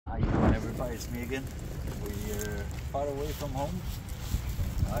Hi, it's me again. We're far away from home.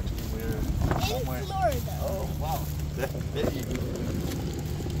 Actually, we're somewhere in Florida. Oh wow, there you go.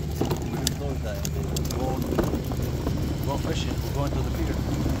 We're in Florida and we're going fishing. We're going to the pier.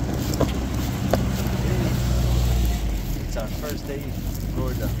 It's our first day in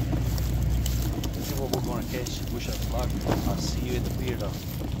Florida. Let's see what we're going to catch. We shall vlog. I'll see you at the pier though.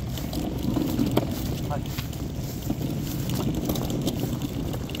 Hi.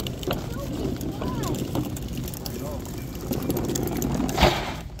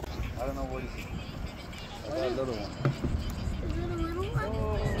 I don't know what it is. I got a little one. Is it a little one?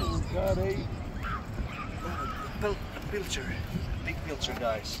 Oh, got a pilcher. Big pilcher,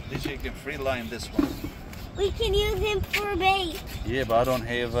 guys. This you can free line this one. We can use him for bait. Yeah, but I don't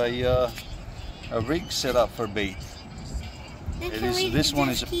have a rig set up for bait. This one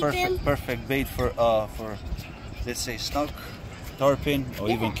is a perfect bait for let's say snook, tarpon, or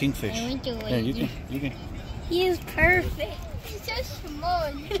even kingfish. Yeah, you can. He is perfect. He's so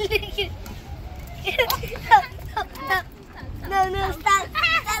small. No, stop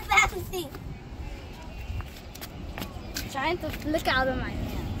bouncing. Trying to flick out of my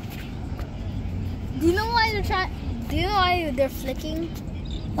hand. Do you know why they're trying? Do you know why they're flicking?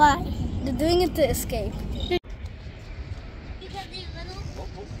 Why? They're doing it to escape. Because they're little. Oh,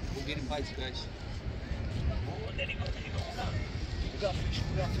 we're getting bites, guys. Oh, there you go. We got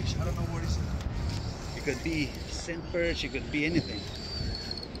fish. I don't know what it is. It could be sand perch. It could be anything.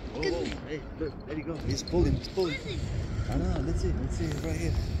 Oh, hey, look, there you go. He's pulling. I don't know. Let's see right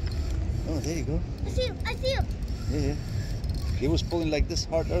here. Oh, there you go. I see him. Yeah. He was pulling like this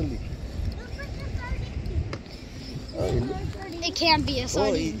hard early. It can't be a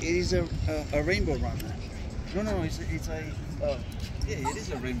sardine. Oh, it is a rainbow runner. No, it's a yeah, it is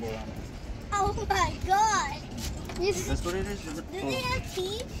a rainbow runner. Oh my god. That's what it is. Do they have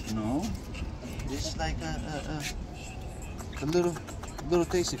teeth? No, this is like a little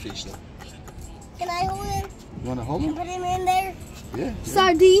tasty fish though. Can I hold him? You wanna hold him? Put him in there? Yeah.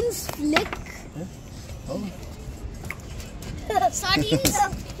 Sardines flick. Yeah. Hold him. Sardines.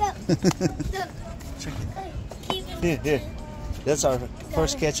 Check it. Here. That's our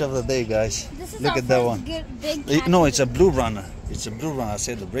first catch of the day, guys. Look at that one. Big No, it's a blue runner. It's a blue runner. I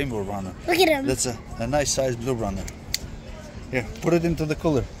said the rainbow runner. Look at him. That's a nice size blue runner. Here, put it into the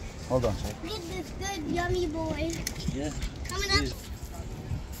cooler. Hold on. Look at this good yummy boy. Yeah. Coming up.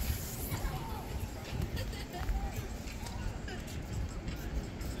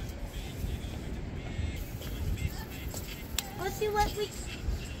 Let's see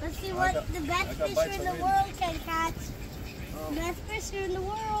what the best fisher in the world can catch. The best fisher in the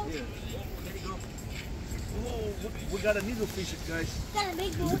world. Yeah. There you go. Oh, we got a needlefish, guys. Got a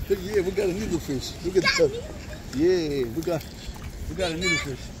big one. Yeah, we got a needlefish. Look at that. Yeah, we got a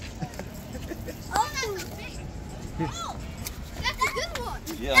needlefish. Oh, that's a good one.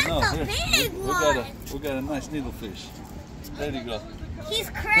 Yeah, That's I know. a Here, big one. we got a nice needlefish. There you go. He's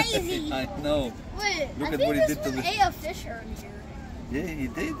crazy. I know. Wait, Look I at think what he this did to one the. ate a fish earlier. Yeah, he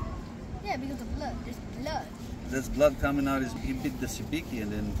did. Yeah, because of blood. There's blood. There's blood coming out. He bit the sabiki,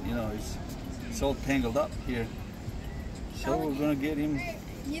 and then it's all tangled up here. So we're gonna get him.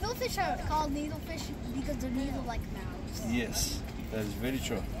 Needlefish are called needlefish because they're needle like mouths. Yes, that is very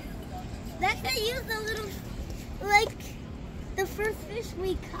true. That guy used a little, like the first fish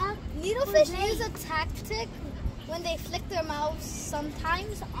we caught. Needlefish use a tactic when they flick their mouths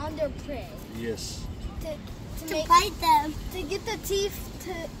sometimes on their prey. Yes. To bite them. To get the teeth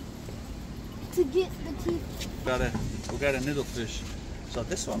to get the teeth. We got a needlefish. So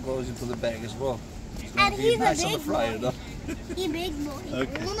this one goes into the bag as well. It's gonna And be he's nice a on the big fryer, boy. though. He's a big boy.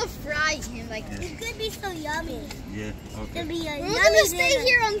 Okay. We're gonna fry him like Yeah. It's gonna be so yummy. Yeah. It's Okay. gonna be a We're yummy gonna stay dinner.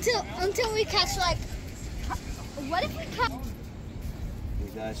 here until we catch like. What if we catch?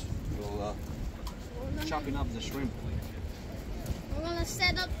 Okay, guys, we'll chopping up the shrimp. We're gonna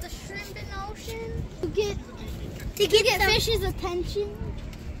set up the shrimp in the ocean to get some- fish's attention.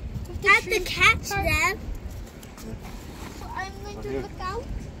 Have to catch them. So I'm going to here. look out.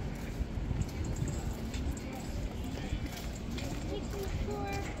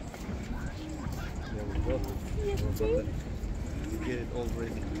 Yeah, we're building. We get it all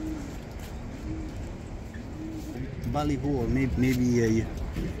ready. Ballyhoo, or maybe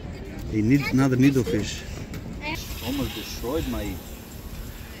another needlefish. Almost destroyed my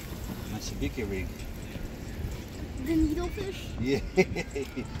sabiki rig. The needlefish. Yeah,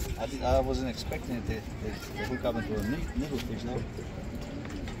 I wasn't expecting it to hook up into a needlefish though.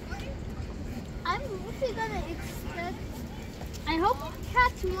 I'm mostly gonna expect. I hope we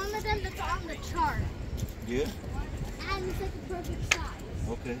catch one of them that's on the chart. Yeah. And it's like the perfect size.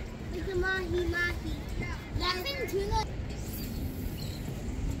 Okay. It's a mahi. Laughing tuna.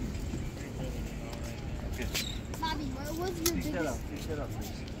 Okay. Bobby, what was your Fish that biggest? up. Fish that up,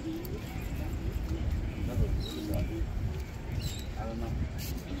 please. I don't know.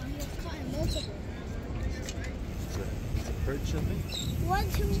 No, he was caught in multiple. It's a perch, I think. 1,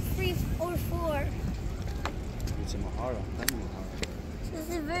 2, 3, or 4. It's a mahara. Tiny mahara. This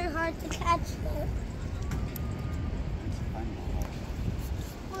is very hard to catch though. It's a tiny mahara.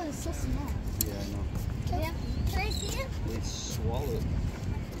 Oh, it's so small. Yeah, I know. Yeah. Can I see it? They swallow it.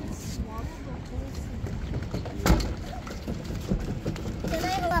 Swallow the whole thing. Can I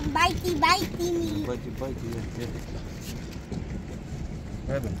have a bitey me? Bite, yeah.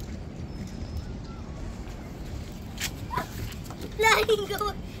 Grab it. Letting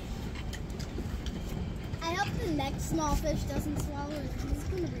go. I hope the next small fish doesn't swallow it. It's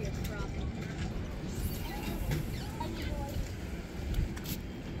going to be a problem.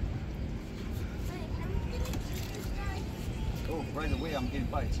 Oh, right away I'm getting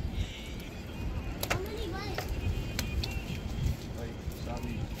bites. How many bites? Right,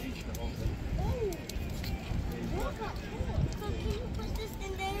 Sabi each the whole thing. Oh, There you go. so can you put this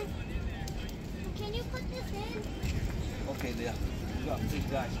in there? Can you put this in? Okay, there. We got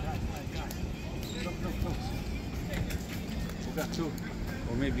big guys. Look. We got 2.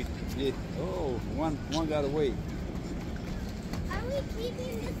 Or maybe, yeah. Oh, one got away. Are we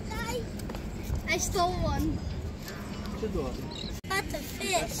keeping this guy? I stole one. Good dog. Not the That's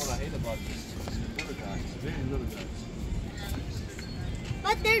fish. what I hate about these little guys. Very little guys.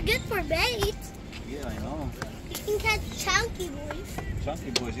 But they're good for bait. Yeah, I know. You can catch chunky boys.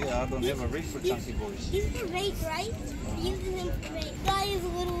 Chunky boys, yeah, I don't have a rig for chunky boys. He's for bait, right? Using him for bait. Guy is a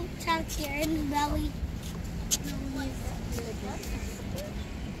little chunkier in the belly.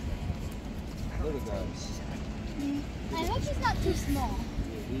 Little guys. I hope he's not too small.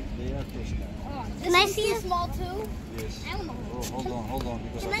 Yeah, they are too small. Oh, Can I this see is too it? small too? Yes. I don't know. Oh, hold on.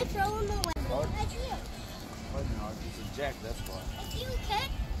 Because Can I throw him away? Hard? I see it. It's a jack, that's why. Is he okay?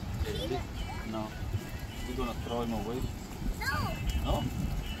 Keep it. No. We're gonna throw him away. No. No?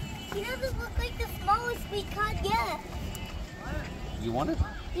 He doesn't look like the smallest we caught yet. You want it?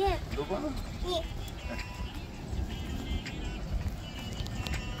 Yeah. Look on him? Yeah.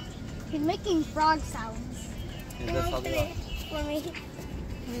 He's making frog sounds. Yeah, that's how they are. For me.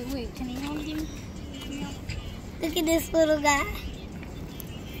 Wait, can you hold him? Look at this little guy.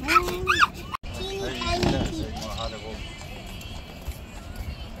 Teeny tiny That's teeth. a mahara.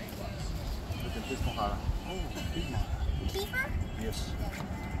 Look at this mahara. Oh, big mahara. Keeper? Yes.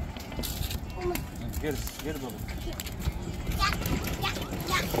 Oh my. Get it, brother. Yeah.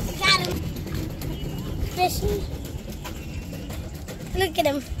 Got him. Fishing. Look at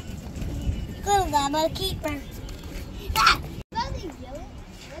him. Little guy, but a keeper. Ah! That is yellow.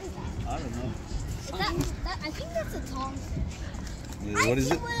 What is that? I don't know. I think that's a tongue. Yeah, what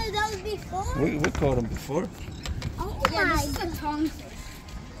is I it? seen one of those before. We caught him before. Oh Yeah, my this is god. a tongue fish.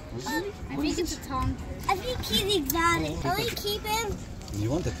 I think it's a tongue fish. I think he's exotic. Can we keep him? You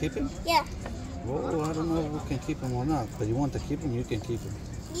want to keep him? Yeah. Well, I don't know if we can keep him or not, but you want to keep him, you can keep him.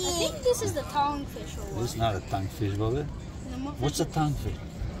 I Yeah. think this is the tongue fish or what? It's not a tonguefish, brother. What's a tonguefish?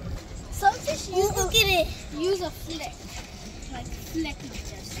 Some fish Look at it. use a flick. Like flicking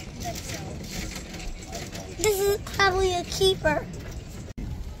just themselves. This is probably a keeper.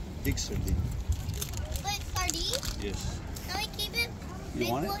 Big sardine. Like sardine? Yes. Can we keep it? You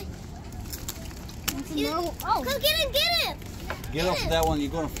want it? It's a normal. Oh, Go get him, get him. Get off of that one,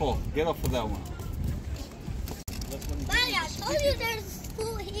 you're gonna fall. Get off of that one. Buddy, I told you there's a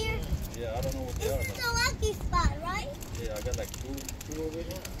school here. Yeah, I don't know what they This is a lucky spot, right? Yeah, I got like two over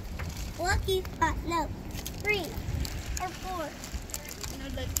here. Lucky spot, no. 3 or 4. no,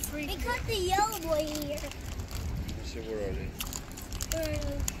 like three. We caught the yellow boy here. Let's see, where are they?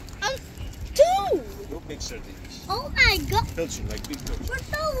 Two. Two big sardines. Oh my god. Pilchard, like big pilchard. We're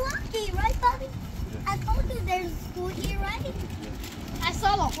so lucky, right, Bobby? I told you there's a school here, right? I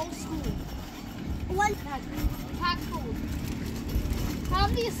saw the whole school. One, Packed full. How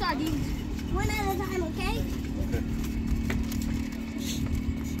many sardines? one at a time, okay? Okay.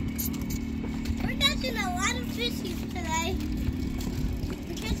 We're catching a lot of fishies today.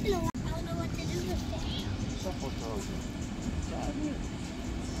 We're catching a lot. I don't know what to do with it.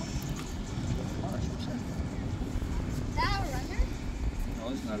 Is that a runner? No,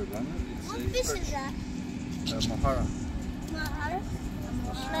 it's not a runner. It's What a fish perch. is that? Mahara. Mahara?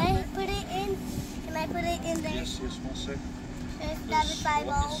 Can I put it in? Can I put it in there? Yes, 1 sec. Can I stab it by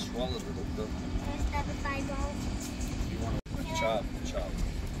ball? It's swallowed it up though. Can I stab it by ball? You want to chop. Chop.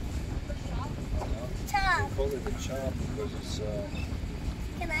 We call it a chop because it's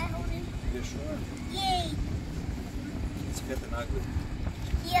you sure? Yay. It's getting ugly.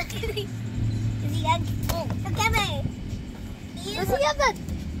 Yeah. Is he ugly? Oh, look at me. Does he have that?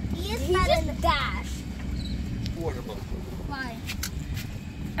 He is He better just than dashed. What about? Why?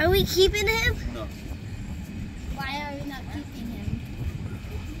 Are we keeping him? No. Why are we not keeping him?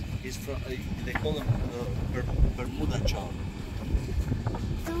 He's from, they call him Bermuda Chow.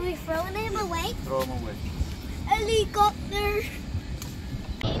 Are we throwing him away? Throw him away. Helicopter.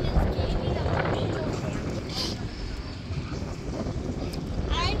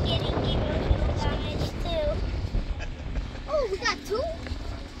 I'm getting emotional damage too. Oh, we got two?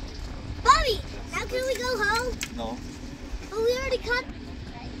 Bobby, now can we go home? No. Oh, we already caught.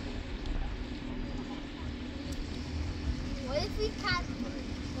 What if we catch?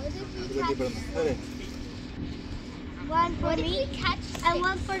 What if we Look catch? at him. One for What if me we catch six? and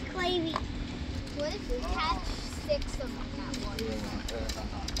one for Clavy. What if we catch 6 of them at once?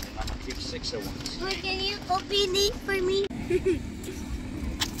 I'm gonna keep 6 at once. Wait, can you open it for me?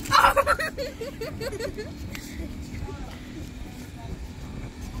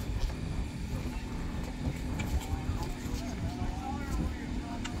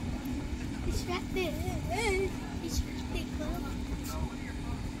 Distracted. Distracted.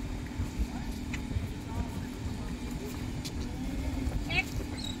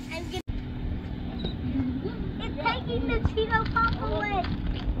 I'm getting. It's taking the Cheeto Pop away.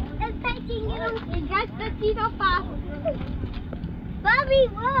 It's taking you. It got the Cheeto Pop. Bobby,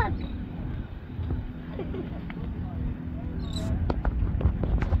 look.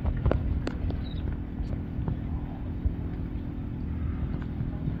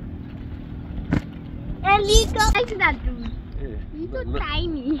 And he got Like that dude. Yeah. He's so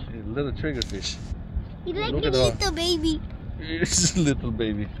tiny. Little triggerfish. he's like Look a at all. little baby. It's a little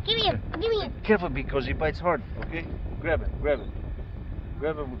baby. Give me him. Give me him. Careful because he bites hard, okay? Grab it, grab it.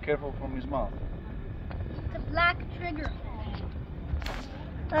 Grab it, be careful from his mouth. The black trigger.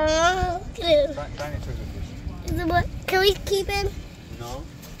 Oh, cute. Tiny triggerfish. Is it what? Can we keep him? No.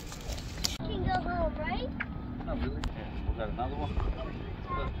 We can go home, right? Not really. Yeah, we got another one.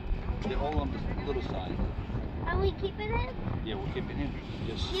 Look, they're all on the little side. Are we keeping him? Yeah, we're keeping him.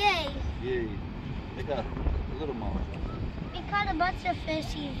 Yes. Yay. Yay. They got a little mouth. We caught a bunch of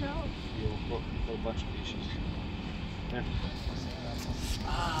fishies, though. Yeah, we'll put a bunch of fishes. There.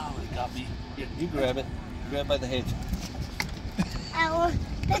 Ah, it got me. Here, you grab it. Grab by the head. Oh,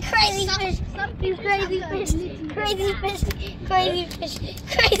 the crazy fish. You crazy fish. Crazy fish. Crazy fish.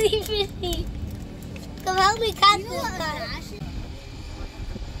 Crazy fishy. Come help me catch this guy.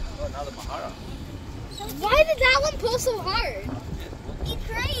 Oh, another Mahara. Why did that one pull so hard? He's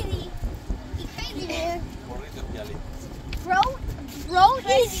crazy. He's crazy, man. Bro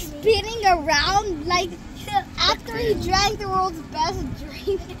is spinning around like after he drank the world's best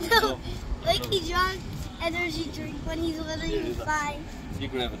drink. No, like he drank energy drink when he's literally fine. You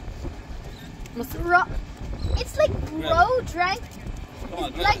grab it. It's like bro drank. Come on,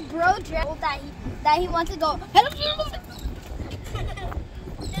 It's grab like bro drank that he wants to go.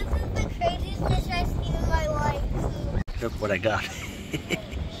 This is the craziest fish I've seen in my life. Look what I got.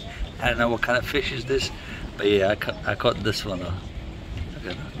 I don't know what kind of fish is this, but yeah, I caught this one though.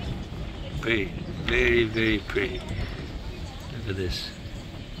 Look at that. Pretty, very, very pretty. Look at this.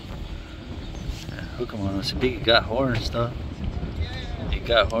 Yeah, hook him on. It's big. He got horns though. He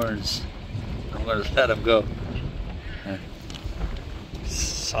got horns. I'm gonna let him go. Yeah.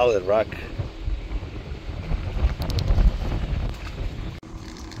 Solid rock.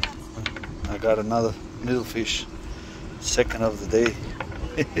 I got another middle fish. Second of the day.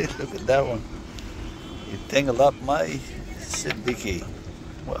 Look at that one. He tangled up my sabiki.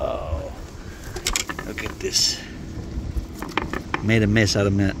 Wow. Look at this. Made a mess out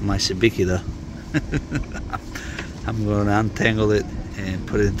of my sabiki though. I'm going to untangle it and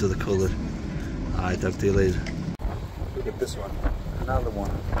put it into the cooler. Alright, talk to you later. Look at this one. Another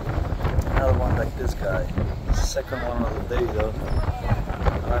one. Another one like this guy. Second one of the day though.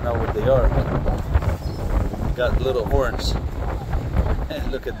 I don't know what they are, but they got little horns.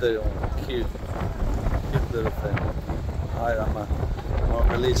 And look at the one. Cute. Cute little thing. Alright, I'm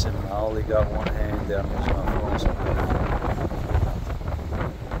gonna release him. I only got one hand there. I'm just gonna throw him some.